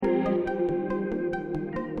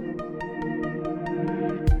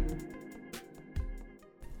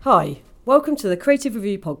Hi, welcome to the Creative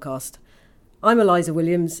Review podcast. I'm Eliza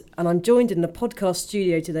Williams and I'm joined in the podcast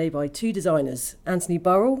studio today by two designers, Anthony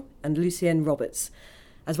Burrill and Lucienne Roberts,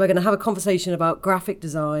 as we're going to have a conversation about graphic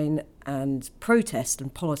design and protest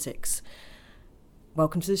and politics.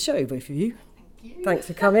 Welcome to the show, both of you. Thank you. Thanks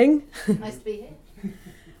for coming. Nice to be here.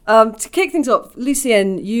 To kick things off,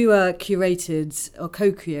 Lucienne, you curated or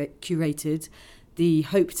co-curated the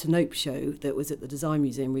Hope to Nope show that was at the Design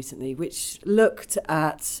Museum recently, which looked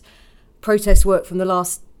at protest work from the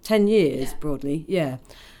last 10 years, broadly. Yeah.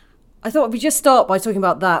 I thought we'd just start by talking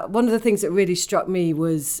about that. One of the things that really struck me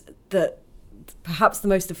was that perhaps the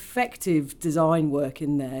most effective design work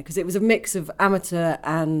in there, because it was a mix of amateur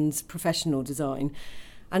and professional design,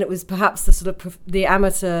 and it was perhaps the sort of the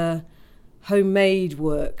amateur homemade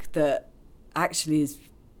work that actually is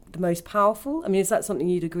the most powerful. I mean, is that something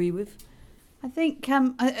you'd agree with? I think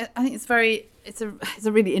I think it's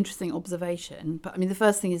a really interesting observation. But I mean, the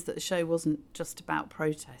first thing is that the show wasn't just about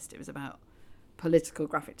protest; it was about political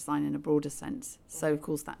graphic design in a broader sense. So, of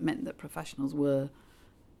course, that meant that professionals were,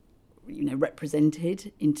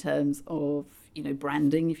 represented in terms of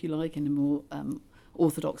branding, if you like, in a more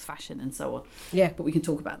orthodox fashion and so on. Yeah. But we can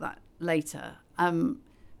talk about that later.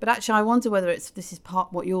 But actually, I wonder whether this is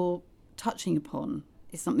part what you're touching upon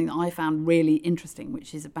is something that I found really interesting,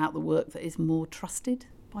 which is about the work that is more trusted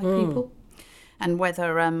by people, and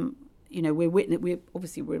whether we're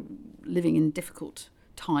living in difficult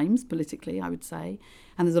times politically, I would say,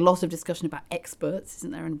 and there's a lot of discussion about experts,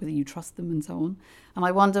 isn't there, and whether you trust them and so on. And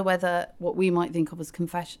I wonder whether what we might think of as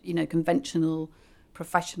conventional,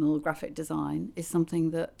 professional graphic design is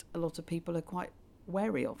something that a lot of people are quite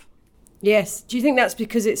wary of. Yes. Do you think that's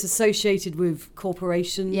because it's associated with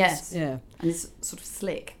corporations? Yes. Yeah. And it's sort of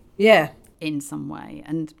slick. Yeah. In some way.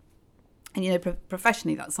 And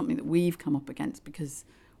professionally, that's something that we've come up against because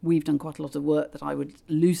we've done quite a lot of work that I would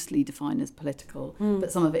loosely define as political,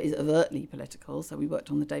 but some of it is overtly political. So we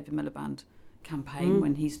worked on the David Miliband campaign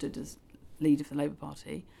when he stood as leader of the Labour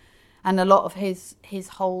Party. And a lot of his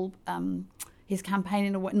whole, his campaign,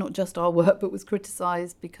 in a way, not just our work, but was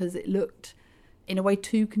criticised because it looked, in a way,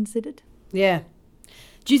 too considered. Yeah.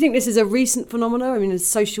 Do you think this is a recent phenomenon? I mean, is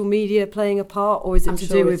social media playing a part, or is it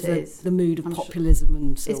do with the mood of populism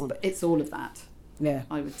and so on? It's all of that, yeah,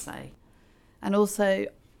 I would say. And also,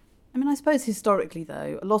 I mean, I suppose historically,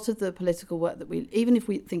 though, a lot of the political work that even if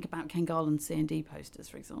we think about Ken Garland's C&D posters,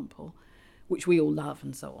 for example, which we all love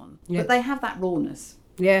and so on, but they have that rawness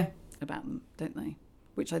about them, don't they?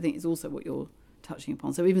 Which I think is also what you're touching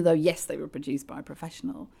upon. So even though, yes, they were produced by a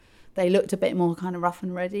professional, they looked a bit more kind of rough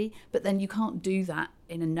and ready, but then you can't do that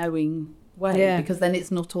in a knowing way because then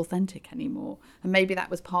it's not authentic anymore. And maybe that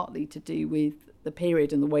was partly to do with the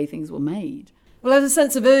period and the way things were made. Well, there's a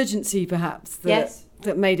sense of urgency, perhaps,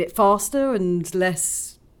 that made it faster and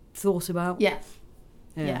less thought about. Yeah.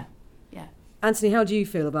 Anthony, how do you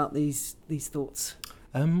feel about these thoughts?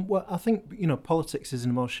 Well, I think, politics is an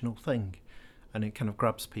emotional thing, and it kind of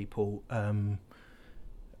grabs people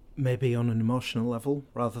maybe on an emotional level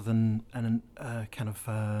rather than at a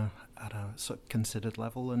sort of considered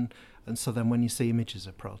level, and so then when you see images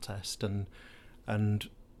of protest and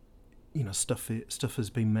stuff has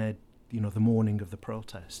been made the morning of the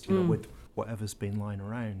protest with whatever's been lying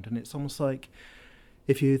around, and it's almost like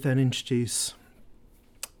if you then introduce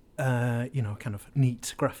kind of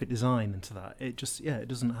neat graphic design into that, it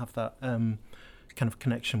doesn't have that kind of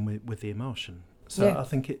connection with the emotion. So I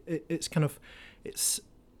think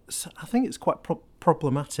I think it's quite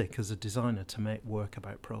problematic as a designer to make work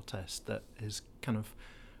about protest that is kind of,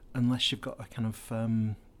 unless you've got a kind of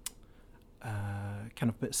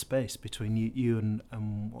bit of space between you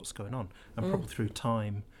and what's going on, and probably through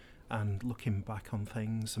time and looking back on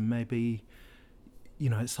things, and maybe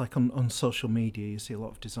it's like on social media you see a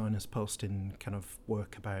lot of designers posting kind of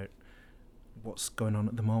work about what's going on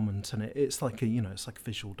at the moment, and it's like it's like a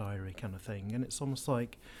visual diary kind of thing, and it's almost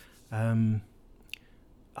like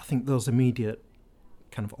I think those immediate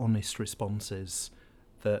kind of honest responses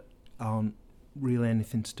that aren't really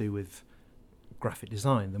anything to do with graphic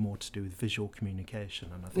design, they're more to do with visual communication,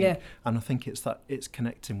 and I think it's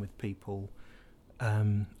connecting with people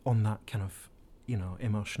on that kind of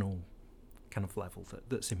emotional kind of level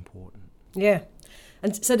that's important. Yeah.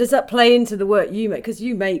 And so does that play into the work you make? Because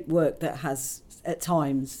you make work that has at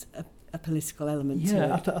times a political element to it.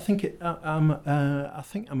 I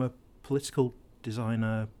think I'm a political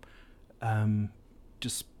designer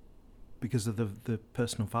just because of the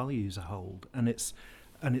personal values I hold, and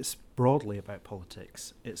it's broadly about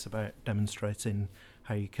politics. It's about demonstrating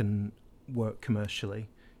how you can work commercially.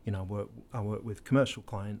 I work with commercial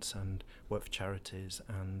clients and work for charities,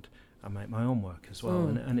 and I make my own work as well.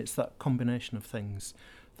 And it's that combination of things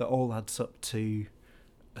that all adds up to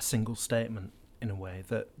a single statement in a way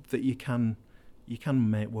that you can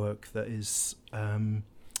make work that is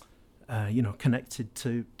connected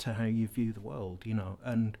to how you view the world,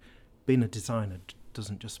 and being a designer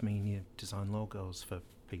doesn't just mean you design logos for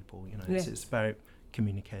people, it's about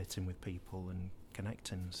communicating with people and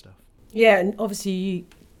connecting and stuff. Yeah, and obviously you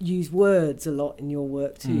use words a lot in your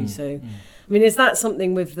work too. I mean, is that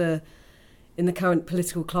something with in the current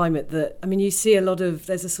political climate that, I mean, you see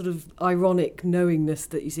there's a sort of ironic knowingness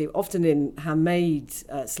that you see often in handmade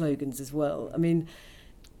slogans as well. I mean,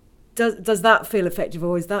 does that feel effective,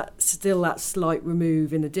 or is that still that slight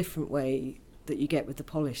remove in a different way that you get with the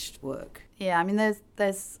polished work? Yeah, I mean, there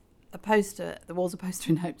was a poster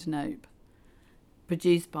in Hope to Nope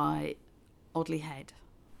produced by Audley Head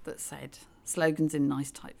that said, "Slogans in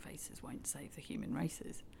nice typefaces won't save the human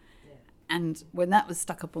races." Yeah. And when that was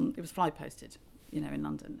stuck up it was fly posted, in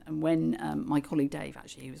London. And when my colleague Dave,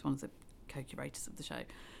 actually, he was one of the co-curators of the show,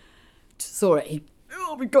 saw it,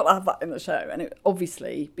 we've got to have that in the show. And it,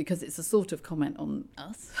 obviously, because it's a sort of comment on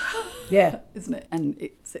us, yeah, isn't it? And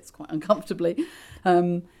it sits quite uncomfortably.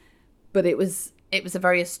 But it was a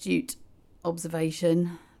very astute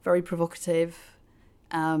observation, very provocative.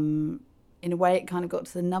 In a way, it kind of got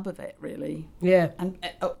to the nub of it, really. Yeah. And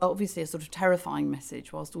obviously a sort of terrifying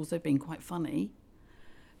message, whilst also being quite funny.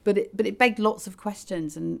 But it begged lots of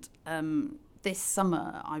questions. And this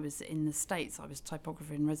summer, I was in the States. I was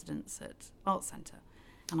typographer in residence at Art Centre.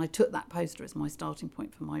 And I took that poster as my starting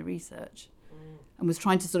point for my research and was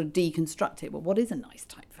trying to sort of deconstruct it. Well, what is a nice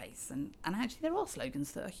typeface? And actually, there are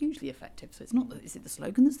slogans that are hugely effective. So it's not is it the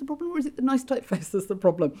slogan that's the problem, or is it the nice typeface that's the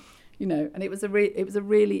problem? And it was a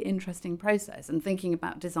really interesting process. And thinking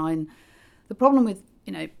about design, the problem with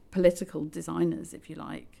political designers, if you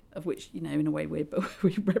like, of which in a way we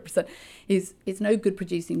represent, is it's no good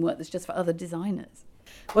producing work that's just for other designers.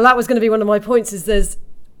 Well, that was going to be one of my points. Is there's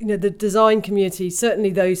the design community,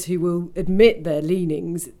 certainly those who will admit their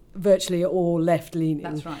leanings, virtually are all left leaning.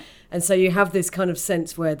 That's right. And so you have this kind of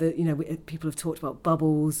sense where people have talked about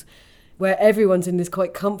bubbles, where everyone's in this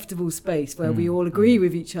quite comfortable space where we all agree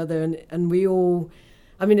with each other and we all,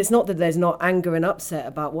 I mean, it's not that there's not anger and upset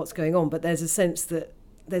about what's going on, but there's a sense that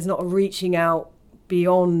there's not a reaching out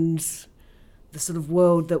beyond the sort of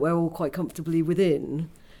world that we're all quite comfortably within.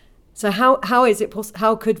 So how is it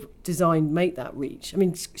how could design make that reach? I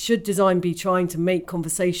mean, should design be trying to make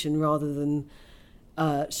conversation rather than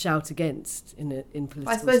shout against in political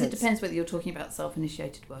I suppose sense? It depends whether you're talking about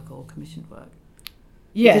self-initiated work or commissioned work.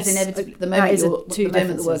 Yes, because inevitably, the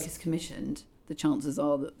moment the work is commissioned, the chances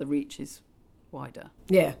are that the reach is wider.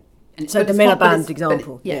 Yeah. So the Miliband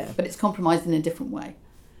example. But it's compromised in a different way.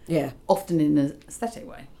 Yeah. Often in an aesthetic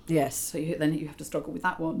way. Yes. So then you have to struggle with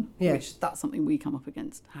that one, which that's something we come up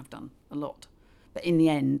against, have done a lot. But in the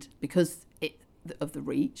end, because of the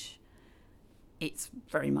reach, it's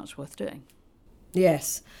very much worth doing.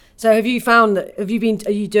 Yes. So have you found that,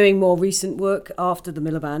 are you doing more recent work after the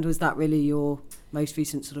Miliband? Was that really your most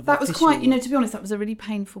recent sort of That was quite, to be honest, that was a really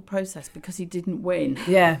painful process because he didn't win.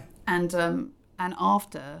 Yeah. And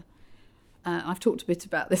after, I've talked a bit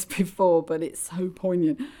about this before, but it's so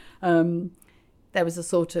poignant. There was a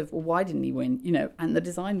sort of, well, why didn't he win? And the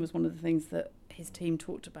design was one of the things that his team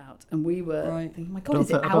talked about. And we were thinking, my God, is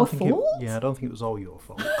it our fault? I don't think it was all your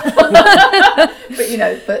fault.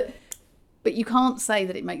 But you can't say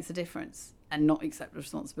that it makes a difference and not accept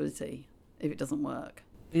responsibility if it doesn't work.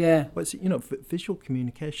 Yeah. Well, it's, visual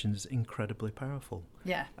communication is incredibly powerful.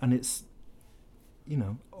 Yeah. And it's,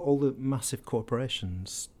 all the massive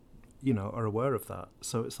corporations, are aware of that.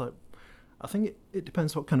 So it's like, I think it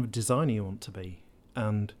depends what kind of designer you want to be.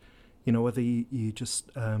 And, whether you just,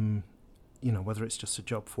 whether it's just a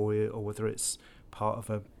job for you or whether it's part of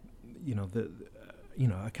a,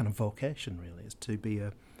 a kind of vocation really, is to be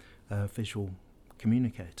a visual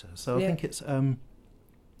communicator. So I think it's,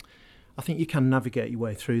 I think you can navigate your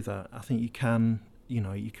way through that. I think you can,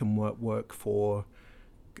 you can work for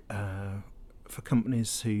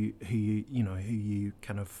companies who you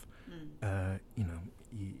kind of,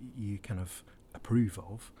 you kind of approve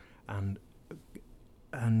of,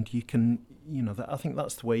 and you can, I think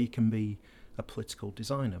that's the way you can be a political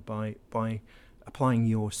designer, by applying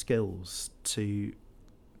your skills to,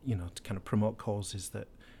 to kind of promote causes that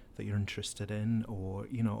you're interested in, or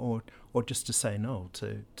or just to say no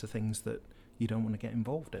to things that you don't want to get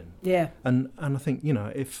involved in. Yeah. And I think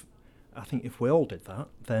if we all did that,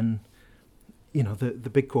 then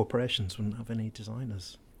the big corporations wouldn't have any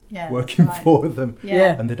designers. working for them.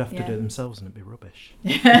 Yeah. And they'd have to do it themselves and it'd be rubbish.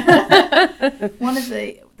 There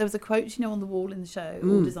was a quote, on the wall in the show,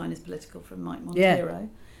 All Design is Political, from Mike Monteiro.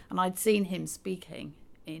 And I'd seen him speaking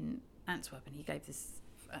in Antwerp, and he gave this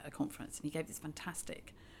at a conference, and he gave this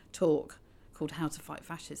fantastic talk called How to Fight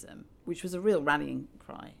Fascism, which was a real rallying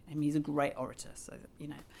cry. I mean, he's a great orator, so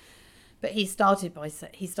But he starts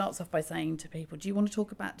off by saying to people, do you want to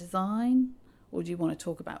talk about design or do you want to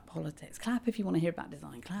talk about politics? Clap if you want to hear about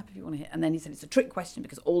design, clap if you want to hear. And then he said it's a trick question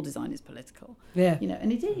because all design is political. Yeah.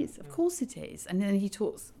 And it is, of course it is. And then he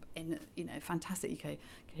talks in a fantastic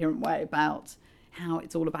coherent way about how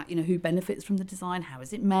it's all about, who benefits from the design, how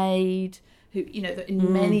is it made, that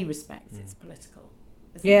in many respects it's political.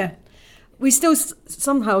 Isn't it? We still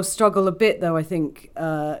somehow struggle a bit, though, I think,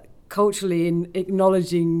 culturally in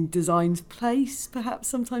acknowledging design's place, perhaps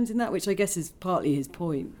sometimes in that, which I guess is partly his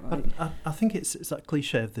point. Right? I think it's that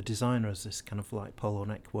cliche of the designer as this kind of like polo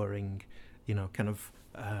neck wearing, kind of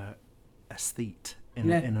aesthete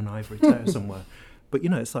in an ivory tower somewhere. But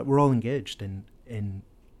it's like we're all engaged in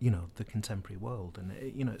the contemporary world, and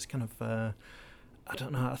it's kind of I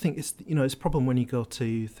don't know. I think it's it's a problem when you go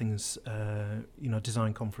to things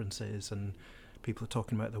design conferences and people are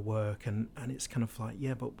talking about their work, and it's kind of like,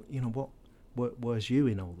 but where's you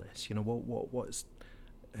in all this? What's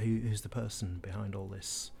who's the person behind all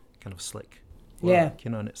this kind of slick work?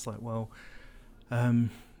 And it's like, well, and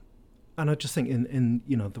I just think in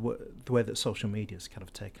the way that social media's kind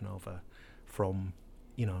of taken over from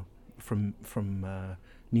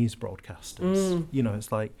news broadcasters.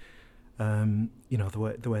 It's like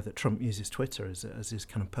the way that Trump uses Twitter as his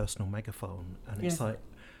kind of personal megaphone, and it's like,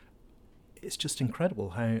 it's just incredible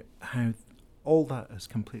how all that has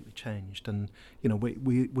completely changed. And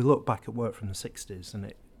we look back at work from the 60s, and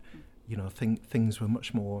it things were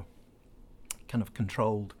much more kind of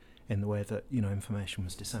controlled in the way that information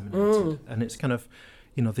was disseminated, and it's kind of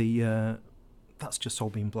that's just all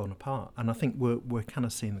been blown apart. And I think we're kind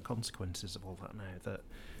of seeing the consequences of all that now, that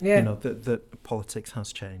that politics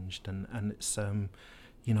has changed, and it's all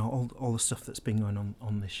the stuff that's been going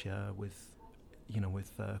on this year with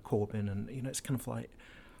Corbyn, and it's kind of like,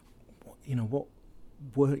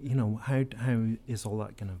 how is all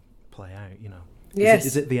that going to play out? Yes.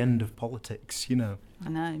 Is it the end of politics? I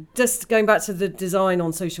know. Just going back to the design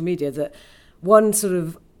on social media, that one sort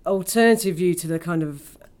of alternative view to the kind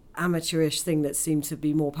of amateurish thing that seemed to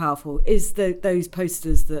be more powerful is those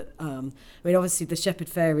posters that obviously the Shepherd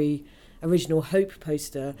Fairy original Hope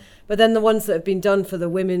poster, but then the ones that have been done for the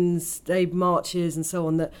Women's Day marches and so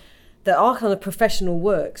on, that are kind of professional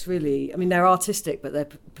works, really. I mean, they're artistic, but they're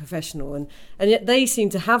professional, and yet they seem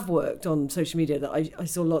to have worked on social media. That I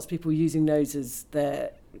saw lots of people using those as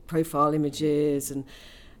their profile images and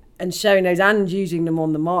sharing those and using them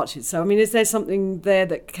on the marches. So, I mean, is there something there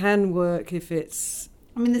that can work if it's...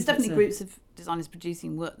 I mean, there's definitely groups of designers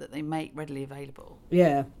producing work that they make readily available.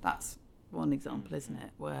 Yeah. That's one example, isn't it?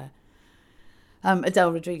 Where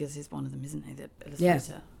Adele Rodriguez is one of them, isn't he? The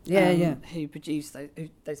illustrator. Yeah. Who produced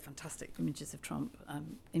those fantastic images of Trump,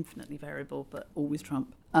 infinitely variable, but always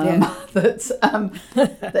Trump. That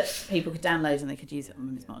people could download and they could use it on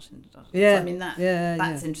Women's March. Yeah. So, I mean,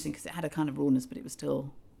 that's interesting because it had a kind of rawness, but it was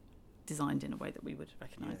still designed in a way that we would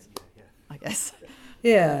recognise, I guess.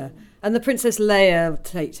 Yeah, and the Princess Leia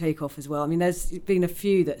take-off as well. I mean, there's been a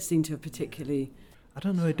few that seem to have particularly... I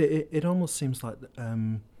don't know, it almost seems like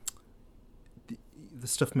the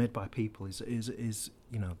stuff made by people is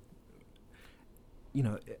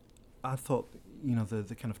I thought,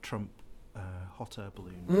 the kind of Trump hot air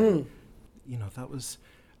balloon,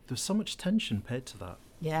 there's so much attention paid to that.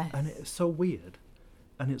 Yeah. And it's so weird.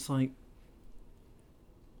 And it's like,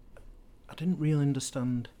 I didn't really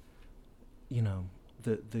understand,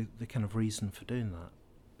 the kind of reason for doing that.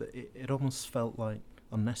 But it almost felt like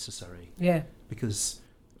unnecessary. Yeah. Because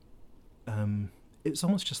it's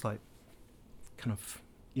almost just like kind of,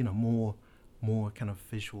 more kind of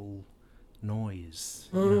visual noise,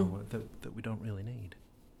 that we don't really need.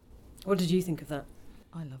 What did you think of that?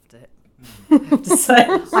 I loved it. I have to say,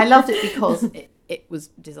 I loved it because it was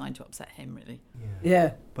designed to upset him, really.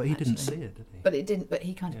 Yeah. But he didn't see it, did he? But it didn't. But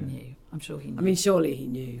he kind of knew. I'm sure he knew. I mean, surely he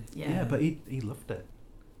knew. Yeah, but he loved it.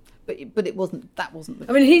 But it wasn't. That wasn't. The,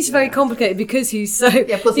 I mean, he's very complicated because he's so.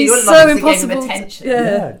 Yeah, of course, he's so impossible. Gave him attention.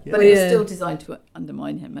 But it was still designed to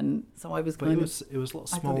undermine him, and so I was. But it was a lot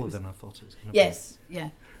smaller than I thought it was going to be. Yes. Yeah.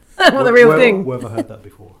 Well, the real thing. Whoever heard that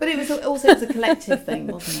before. But it was also a collective thing,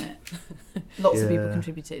 wasn't it? Lots of people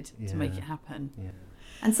contributed to make it happen. Yeah.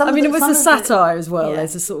 And it was a satire as well.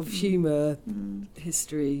 There's a sort of humour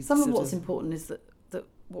history. Some of what's important is that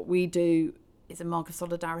what we do is a mark of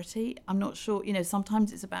solidarity. I'm not sure,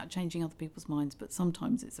 sometimes it's about changing other people's minds, but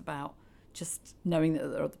sometimes it's about just knowing that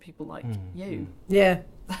there are other people like you. Yeah.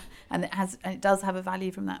 And it does have a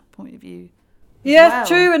value from that point of view. Yeah, well.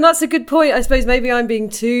 True, and that's a good point. I suppose maybe I'm being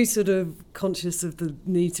too sort of conscious of the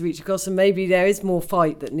need to reach across, and maybe there is more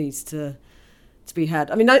fight that needs to be had.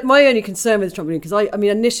 I mean, my only concern with the Trump because I mean,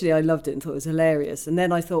 initially I loved it and thought it was hilarious, and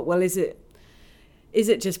then I thought, well, is it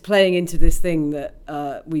just playing into this thing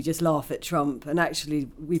that we just laugh at Trump, and actually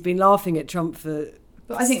we've been laughing at Trump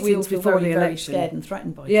But I think we all feel before very, the very election. scared and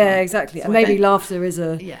threatened by Trump. Yeah, exactly. So and maybe laughter is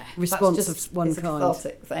a response of one it's kind. It's a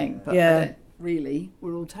cathartic thing, but I don't really,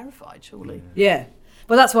 we're all terrified, surely. Yeah.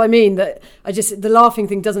 Well, that's what I mean. That the laughing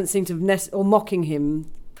thing doesn't seem to have or mocking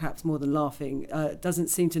him, perhaps more than laughing, doesn't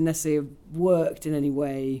seem to necessarily have worked in any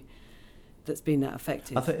way that's been that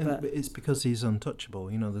effective. I think it's because he's untouchable.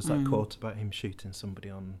 There's that quote about him shooting somebody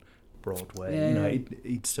on Broadway. Yeah.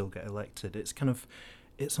 He'd still get elected. It's kind of,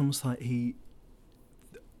 it's almost like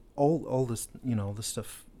all this, all the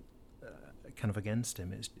stuff kind of against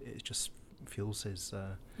him. It just fuels his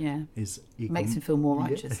ego. Makes him feel more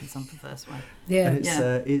righteous in some perverse way. Yeah,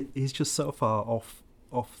 and he's just so far off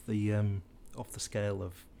the scale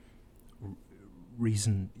of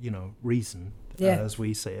reason. As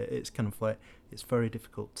we say it. It's kind of like it's very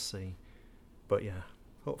difficult to see. But yeah,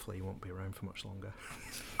 hopefully he won't be around for much longer.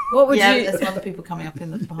 What would you? There's some other people coming up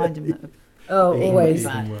behind him that. Always.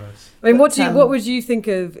 Bad. I mean, what would you think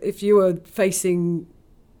of if you were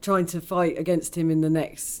trying to fight against him in the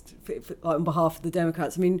next, on behalf of the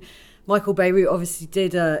Democrats? I mean, Michael Beirut obviously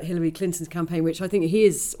did Hillary Clinton's campaign, which I think he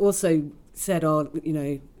has also said,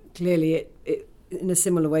 clearly it in a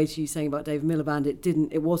similar way to you saying about David Miliband,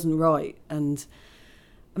 it wasn't right. And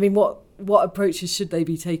I mean, what approaches should they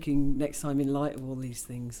be taking next time in light of all these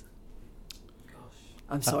things?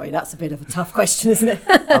 I'm sorry, that's a bit of a tough question, isn't it?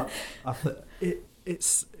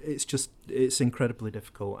 It's incredibly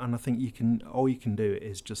difficult, and I think all you can do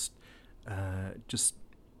is just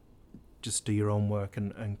do your own work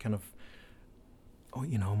and kind of,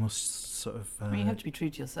 almost sort of. You have to be true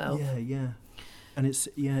to yourself. Yeah, and it's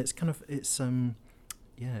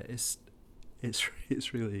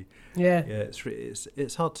really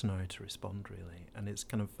it's hard to know how to respond really, and it's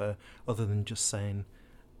kind of other than just saying,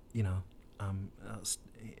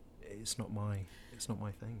 it's not my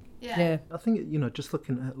thing. Yeah. I think just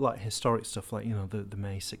looking at like historic stuff, like the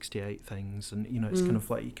May '68 things, and it's kind of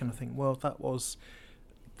like you kind of think, well, that was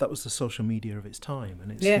the social media of its time,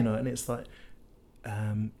 and it's and it's like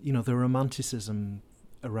the romanticism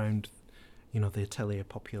around the Atelier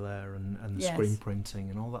Populaire and the screen printing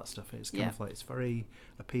and all that stuff. It's kind of like it's very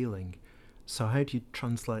appealing. So how do you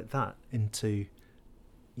translate that into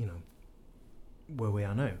where we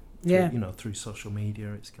are now? Through social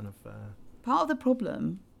media, it's kind of part of the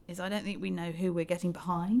problem is I don't think we know who we're getting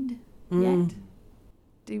behind yet,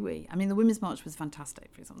 do we? I mean, the Women's March was fantastic,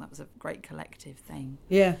 for example. That was a great collective thing.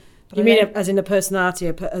 Yeah, but you mean as in a personality,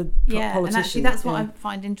 a politician? And actually that's what I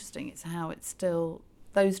find interesting. It's how it's still,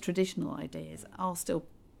 those traditional ideas are still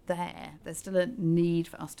there. There's still a need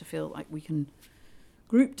for us to feel like we can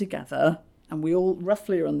group together and we all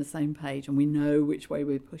roughly are on the same page and we know which way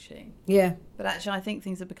we're pushing. Yeah. But actually I think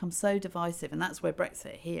things have become so divisive, and that's where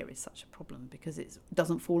Brexit here is such a problem, because it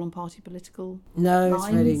doesn't fall on party political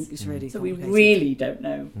lines. It's really so complicated. We really don't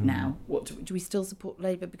know now. What do we still support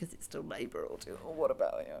Labour because it's still Labour, or what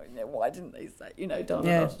about why didn't they say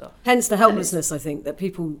Hence the helplessness, I think, that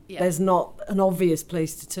people there's not an obvious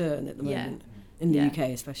place to turn at the moment. In the UK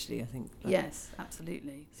especially, I think. But. Yes,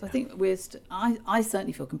 absolutely. So I think we're I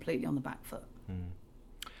certainly feel completely on the back foot.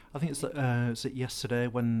 I think it's was it yesterday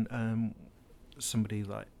when somebody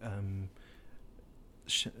like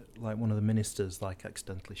one of the ministers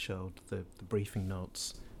accidentally showed the briefing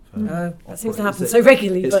notes. That seems to happen so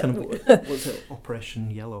regularly. It's kind of what's it, Operation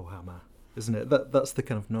Yellowhammer, isn't it? That's the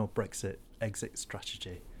kind of no Brexit exit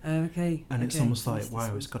strategy. Okay. And it's almost like,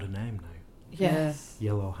 wow, it's got a name now. Yes.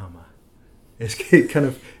 Yellowhammer. It kind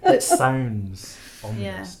of it sounds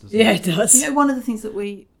ominous, doesn't it? Yeah, it does. One of the things that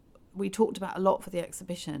we talked about a lot for the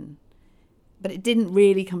exhibition, but it didn't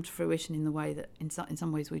really come to fruition in the way that in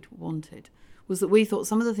some ways we'd wanted, was that we thought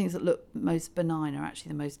some of the things that look most benign are actually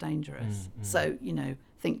the most dangerous. So,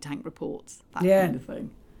 think tank reports, that kind of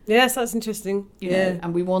thing. Yes, that's interesting. You know,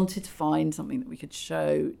 and we wanted to find something that we could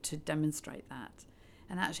show to demonstrate that.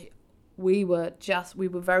 And actually, we were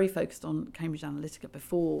very focused on Cambridge Analytica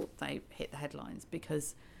before they hit the headlines,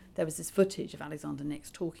 because there was this footage of Alexander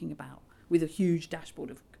Nix talking about, with a huge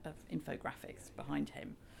dashboard of infographics behind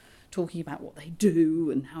him, talking about what they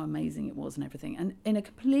do and how amazing it was and everything, and in a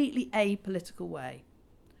completely apolitical way,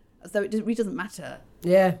 as though it really doesn't matter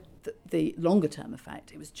the longer term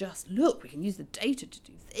effect. It was just, look, we can use the data to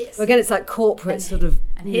do this. Well, again, it's like corporate and, sort of,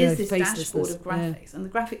 and here's this dashboard of graphics. And the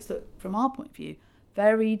graphics look, from our point of view,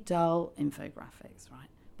 very dull infographics, right?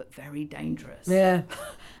 But very dangerous. Yeah.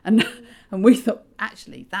 and we thought,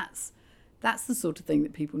 actually, that's the sort of thing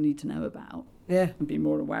that people need to know about. Yeah. And be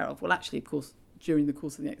more aware of. Well, actually, of course, during the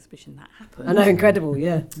course of the exhibition, that happened. I know, incredible,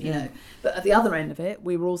 yeah. You know, but at the other end of it,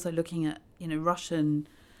 we were also looking at, Russian,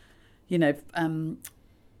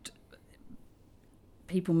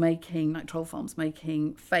 people making, like troll farms,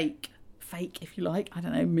 making fake, if you like, I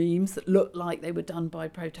don't know, memes that looked like they were done by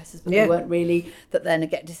protesters, but they weren't really, that then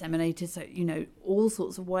get disseminated. So, all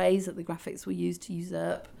sorts of ways that the graphics were used to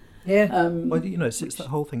usurp. Yeah. Well, it's that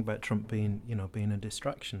whole thing about Trump being a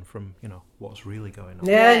distraction from, what's really going on.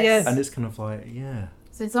 Yeah, yes. And it's kind of like, yeah.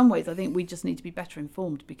 So in some ways, I think we just need to be better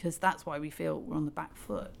informed, because that's why we feel we're on the back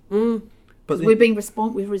foot. But we're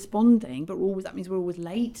responding, but that means we're always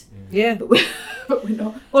late. Yeah. But we're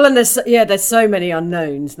not. Well, and there's so many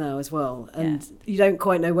unknowns now as well, and you don't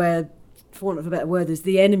quite know where, for want of a better word,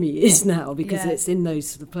 the enemy is now, because it's in those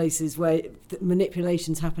sort of places where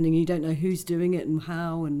manipulation's happening. You don't know who's doing it and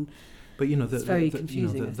how, but it's very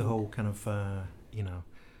confusing. The whole kind of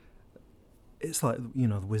it's like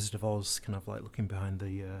the Wizard of Oz, kind of like looking behind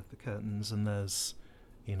the curtains, and there's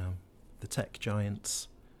the tech giants.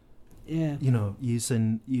 Yeah.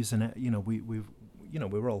 Using it.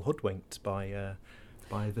 We were all hoodwinked by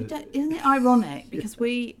the. Isn't it ironic? Because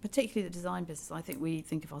we, particularly the design business, I think we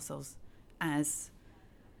think of ourselves as,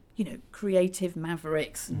 creative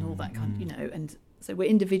mavericks and all that kind of, and so we're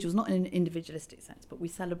individuals, not in an individualistic sense, but we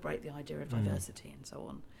celebrate the idea of diversity and so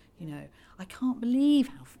on. I can't believe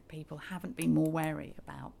how people haven't been more wary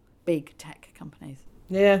about big tech companies.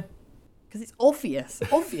 Yeah. Because it's obvious,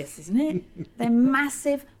 isn't it? They're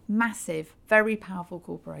massive, very powerful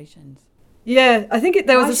corporations. Yeah, I think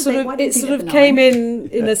there was it sort of came in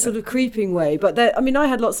a sort of creeping way. But I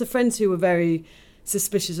had lots of friends who were very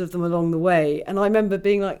suspicious of them along the way, and I remember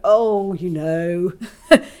being like, "Oh,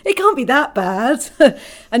 it can't be that bad,"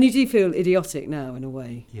 and you do feel idiotic now in a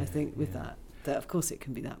way. I think with that of course it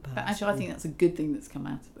can be that bad. But actually, I think that's a good thing that's come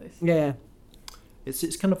out of this. Yeah.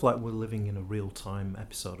 It's kind of like we're living in a real-time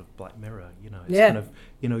episode of Black Mirror, It's kind of,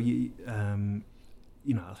 I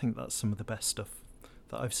think that's some of the best stuff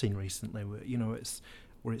that I've seen recently. Where,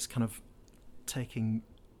 it's kind of taking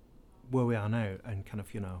where we are now and kind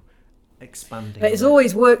of, expanding. But it's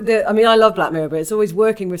always I love Black Mirror, but it's always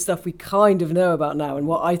working with stuff we kind of know about now. And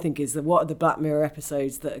what I think is what are the Black Mirror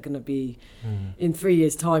episodes that are going to be in 3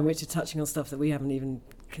 years' time, which are touching on stuff that we haven't even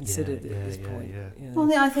considered at this point. Well,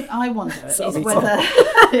 I think I wonder is whether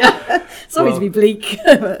sorry to be bleak.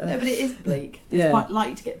 No, but it is bleak. It's quite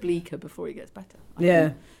likely to get bleaker before it gets better.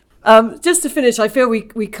 I think. Just to finish, I feel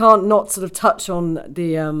we can't not sort of touch on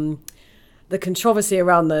the controversy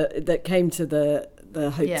around that came to the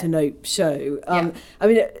Hope to Nope show.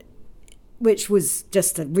 Which was,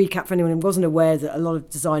 just to recap for anyone who wasn't aware, that a lot of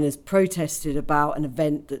designers protested about an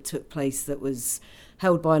event that took place that was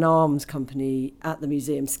held by an arms company at the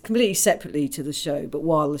museums, completely separately to the show, but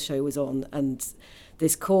while the show was on. And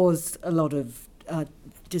this caused a lot of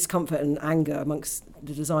discomfort and anger amongst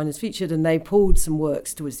the designers featured, and they pulled some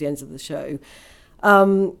works towards the end of the show.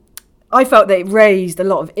 I felt that it raised a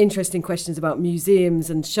lot of interesting questions about museums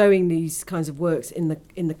and showing these kinds of works in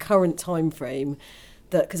the current time frame,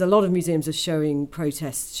 because a lot of museums are showing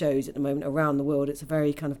protest shows at the moment around the world. It's a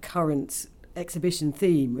very kind of current exhibition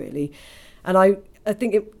theme, really. And I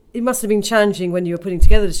think it must have been challenging when you were putting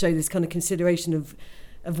together the show, this kind of consideration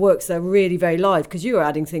of works that are really very live, because you were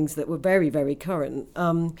adding things that were very, very current.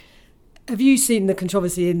 Have you seen the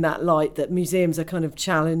controversy in that light, that museums are kind of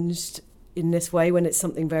challenged in this way when it's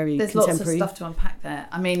something very contemporary? There's lots of stuff to unpack there.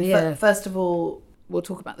 I mean, first of all, we'll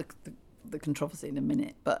talk about the controversy in a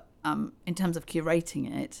minute, but in terms of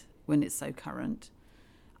curating it when it's so current,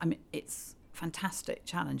 I mean, it's a fantastic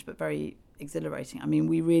challenge, but very exhilarating. I mean,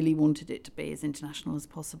 we really wanted it to be as international as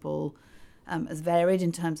possible, as varied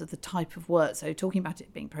in terms of the type of work. So talking about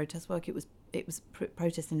it being protest work, it was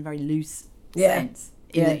protest in a very loose sense.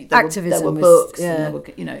 Activism. There were books, and there were,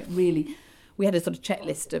 really, we had a sort of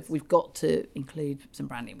checklist of, we've got to include some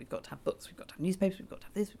branding, we've got to have books, we've got to have newspapers, we've got to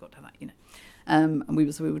have this, we've got to have that, and we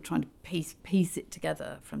were trying to piece it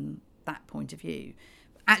together from that point of view.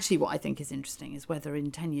 Actually, what I think is interesting is whether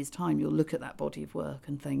in 10 years' time you'll look at that body of work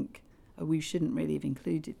and think, oh, we shouldn't really have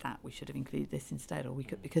included that. We should have included this instead, or we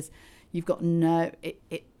could, because you've got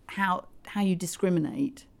how you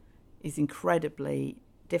discriminate is incredibly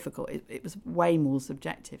difficult. It was way more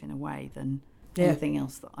subjective in a way than anything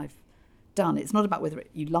else that I've done. It's not about whether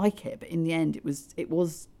you like it, but in the end, it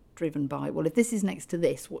was driven by, well, if this is next to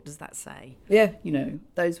this, what does that say? Yeah. You know,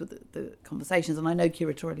 those were the conversations. And I know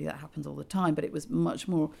curatorially that happens all the time, but it was much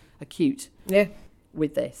more acute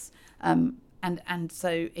with this. And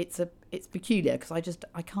so it's peculiar because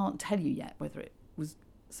I can't tell you yet whether it was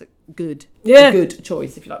a good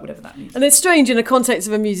choice, if you like, whatever that means. And it's strange in the context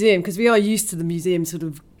of a museum because we are used to the museum sort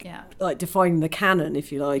of like defining the canon,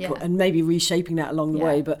 if you like, and maybe reshaping that along the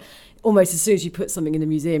way. But almost as soon as you put something in the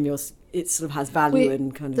museum, it sort of has value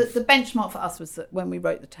and kind of... The benchmark for us was that when we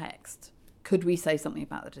wrote the text, could we say something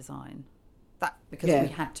about the design? Because we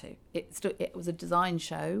had to. It was a design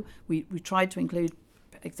show. We tried to include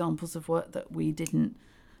examples of work that we didn't...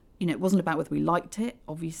 You know, it wasn't about whether we liked it,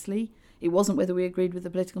 obviously. It wasn't whether we agreed with the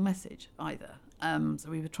political message either. So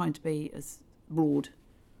we were trying to be as broad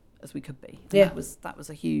as we could be. And that was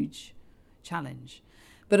a huge challenge.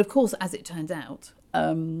 But of course, as it turned out,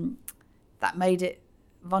 that made it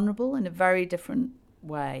vulnerable in a very different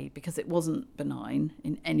way because it wasn't benign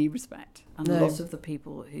in any respect. And a lot of the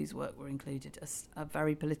people whose work were included are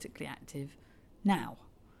very politically active now.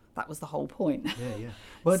 That was the whole point. Yeah.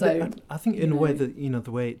 Well, so, I think in a way that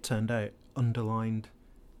the way it turned out underlined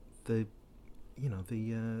the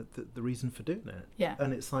reason for doing it. Yeah.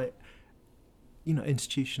 And it's like,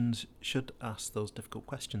 institutions should ask those difficult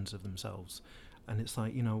questions of themselves. And it's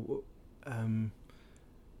like,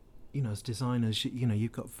 as designers,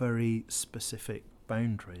 you've got very specific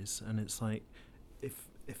boundaries, and it's like, if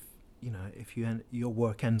your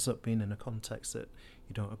work ends up being in a context that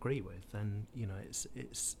you don't agree with, then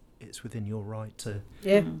it's within your right to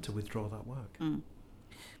withdraw that work. Mm.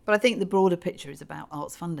 But I think the broader picture is about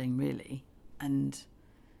arts funding, really, and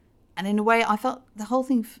in a way, I felt the whole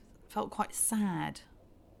thing felt quite sad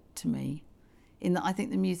to me, in that I think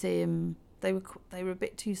the museum they were a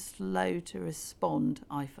bit too slow to respond.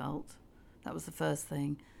 I felt that was the first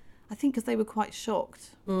thing. I think because they were quite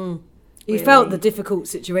shocked. Mm. You felt the difficult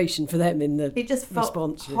situation for them in the response. It just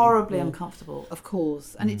felt horribly uncomfortable, of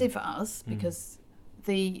course, and it did for us because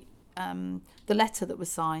the letter that was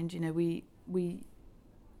signed, we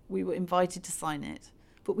were invited to sign it,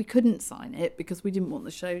 but we couldn't sign it because we didn't want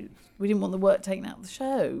the work taken out of the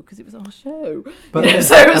show because it was our show. But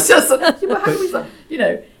so it was just that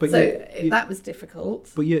was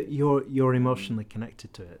difficult. But you're emotionally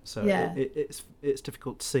connected to it, so it's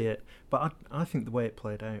difficult to see it. But I think the way it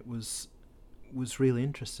played out was really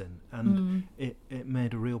interesting, and it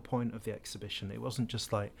made a real point of the exhibition. It wasn't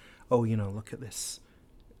just like, look at this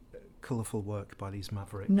colourful work by these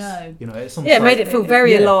mavericks. No. It's it made it feel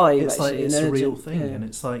very alive. It's actually, like it's a real thing, and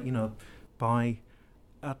it's like I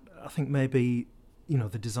think maybe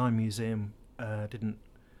the Design Museum didn't.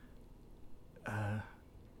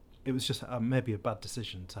 It was just maybe a bad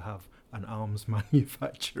decision to have an arms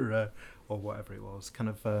manufacturer or whatever it was, kind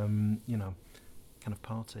of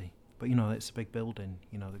party. But it's a big building.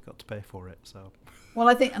 They've got to pay for it. So. Well,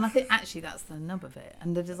 I think actually that's the nub of it.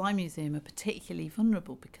 And the Design Museum are particularly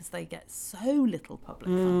vulnerable because they get so little public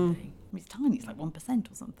funding. I mean, it's tiny. It's like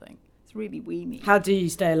 1% or something. It's really weeny. How do you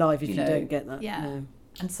stay alive if you don't get that? Yeah. No.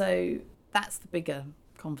 And so that's the bigger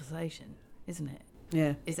conversation, isn't it?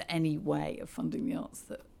 Yeah. Is there any way of funding the arts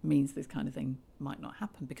that means this kind of thing might not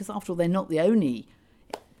happen? Because after all, they're not the only.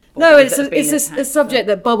 No, it's a subject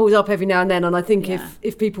that bubbles up every now and then, and I think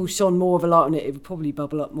if people shone more of a light on it, it would probably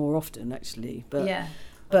bubble up more often, actually.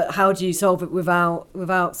 But how do you solve it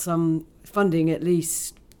without some funding, at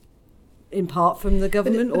least in part from the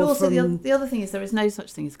government? But also the other thing is there is no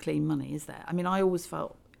such thing as clean money, is there? I mean, I always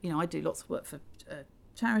felt, I do lots of work for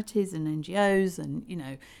charities and NGOs, and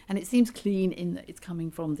and it seems clean in that it's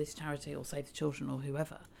coming from this charity or Save the Children or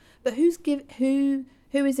whoever. But who is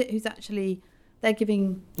it who's actually... They're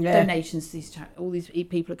giving donations to these all these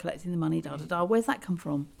people are collecting the money. Where's that come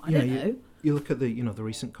from? I don't know. You look at the the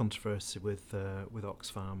recent controversy with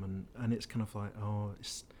Oxfam, and it's kind of like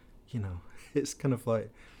it's kind of like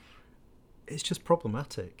it's just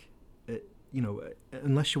problematic.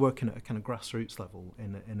 Unless you're working at a kind of grassroots level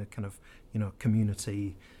in a kind of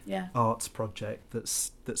community arts project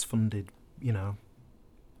that's funded I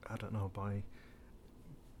don't know by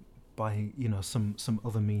some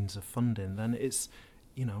other means of funding, then it's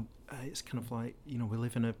it's kind of like we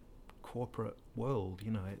live in a corporate world.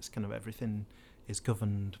 It's kind of everything is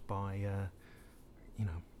governed by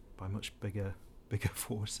by much bigger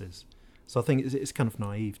forces. So I think it's kind of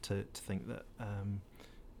naive to think that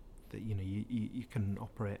that you can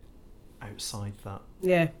operate outside that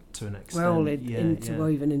to an extent. We're all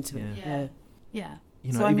interwoven into it. Yeah.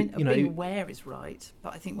 So I mean, being aware is right,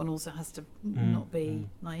 but I think one also has to not be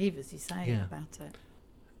naive, as you say, about it.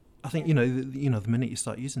 I think the minute you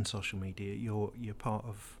start using social media, you're part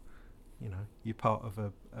of you know, you're part of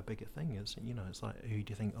a bigger thing. It's, you know, it's like, who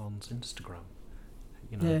do you think owns Instagram?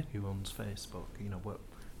 You know, who owns Facebook? You know,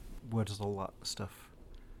 where does all that stuff?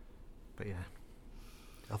 But yeah,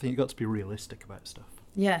 I think you've got to be realistic about stuff.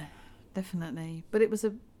 Yeah, definitely. But it was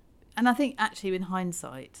and I think actually in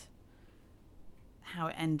hindsight, how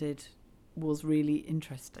it ended was really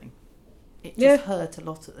interesting. It just hurt a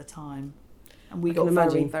lot at the time, and we got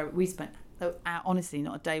we spent, honestly,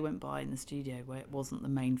 not a day went by in the studio where it wasn't the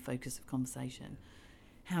main focus of conversation.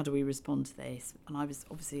 How do we respond to this? And I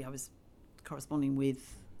was corresponding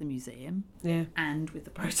with the museum and with the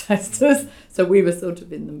protesters, so we were sort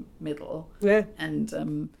of in the middle. And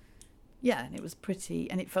and it was pretty,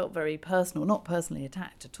 and it felt very personal, not personally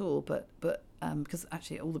attacked at all, but because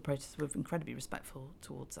actually all the protesters were incredibly respectful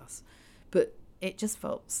towards us, but it just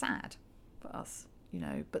felt sad for us, you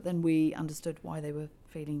know. But then we understood why they were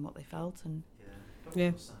feeling what they felt, and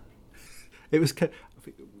it was,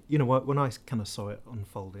 you know, when I kind of saw it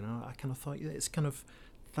unfolding, I kind of thought it's kind of,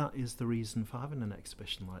 that is the reason for having an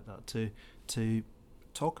exhibition like that, to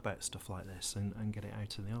talk about stuff like this and get it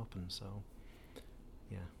out in the open. So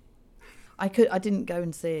yeah, I didn't go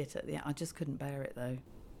and see it I just couldn't bear it though.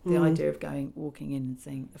 The idea of walking in and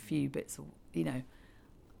seeing a few bits of, you know,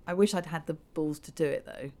 I wish I'd had the balls to do it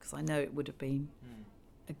though, because I know it would have been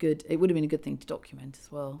a good thing to document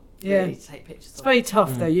as well. Yeah, really, to take pictures. It's very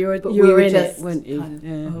tough though. You were in it, weren't you?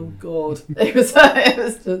 Oh God, it was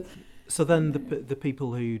just. So then the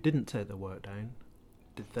people who didn't take their work down,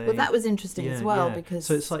 did they? Well, that was interesting as well because.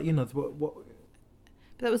 So it's like, you know, what.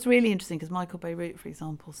 But that was really interesting because Michael Beirut, for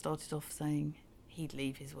example, started off saying he'd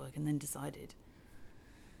leave his work and then decided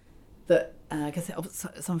that because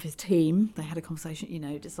some of his team, they had a conversation, you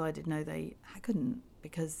know, decided no, they couldn't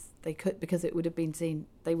because it would have been seen,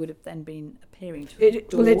 they would have then been appearing to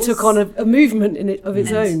it. Well, it took on a movement of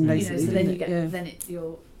its own, basically. You know, so then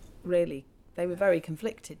you're really. They were very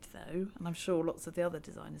conflicted though, and I'm sure lots of the other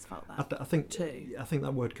designers felt that. I think too. I think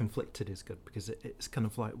that word conflicted is good because it's kind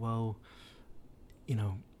of like, well, you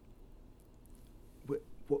know,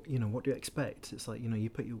 what do you expect? It's like, you know, you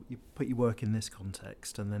put your work in this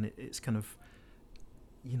context, and then it's kind of,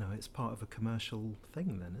 you know, it's part of a commercial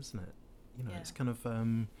thing, then, isn't it? You know, it's kind of,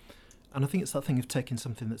 and I think it's that thing of taking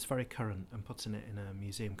something that's very current and putting it in a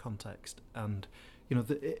museum context, and you know,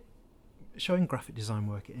 showing graphic design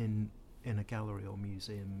work in a gallery or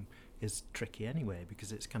museum is tricky anyway,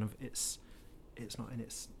 because it's kind of it's not in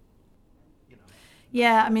its, you know.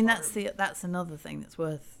 Yeah, I mean that's another thing that's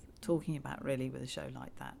worth talking about really with a show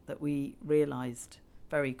like that we realised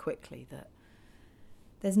very quickly that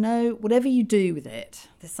there's whatever you do with it,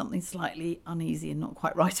 there's something slightly uneasy and not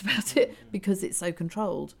quite right about it because it's so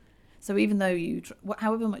controlled. So even though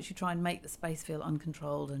however much you try and make the space feel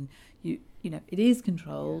uncontrolled, and you know it is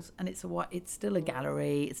controlled, and it's still a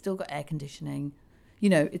gallery, it's still got air conditioning, you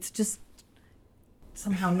know, it's just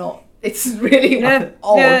somehow not. It's really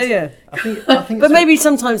odd. Yeah. I think but maybe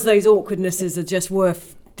sometimes those awkwardnesses are just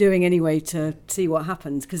worth doing anyway to see what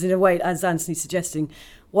happens, because in a way, as Anthony's suggesting,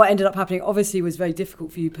 what ended up happening obviously was very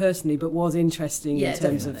difficult for you personally, but was interesting in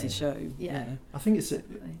terms of the show. Yeah. I think it's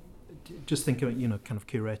just think of, you know, kind of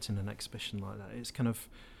curating an exhibition like that. It's kind of,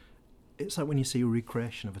 it's like when you see a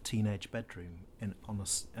recreation of a teenage bedroom you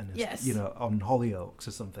know, on Hollyoaks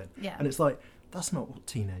or something. Yeah. And it's like, that's not what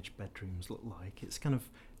teenage bedrooms look like. It's kind of,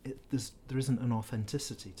 there isn't an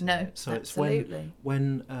authenticity to it. So absolutely. It's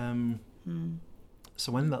when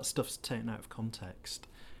so when that stuff's taken out of context,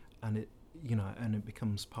 and it, you know, and it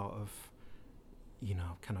becomes part of, you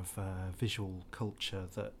know, kind of visual culture,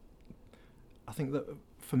 that I think that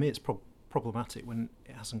for me it's problematic when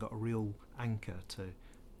it hasn't got a real anchor to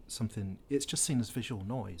something. It's just seen as visual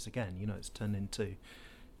noise again. You know, it's turned into,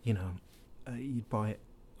 you know, you'd buy it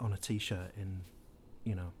on a T-shirt in,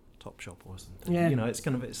 you know, Topshop or something. Yeah. You know, it's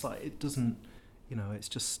kind of, it's like, it doesn't, you know, it's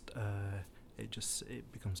just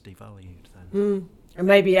it becomes devalued then. And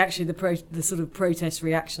maybe actually the sort of protest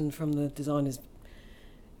reaction from the designers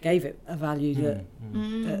gave it a value that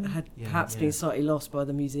had perhaps been slightly lost by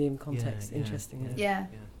the museum context. Interesting.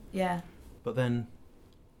 Yeah. But then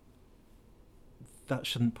that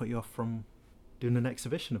shouldn't put you off from doing an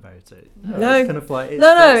exhibition about it. No. It's kind of like,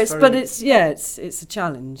 it's a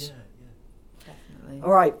challenge. Yeah. Definitely.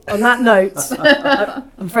 All right. On that note,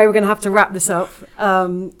 I'm afraid we're going to have to wrap this up.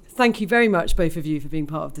 Thank you very much, both of you, for being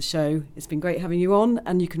part of the show. It's been great having you on,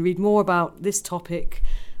 and you can read more about this topic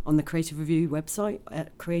on the Creative Review website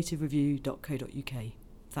at creativereview.co.uk.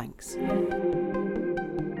 Thanks.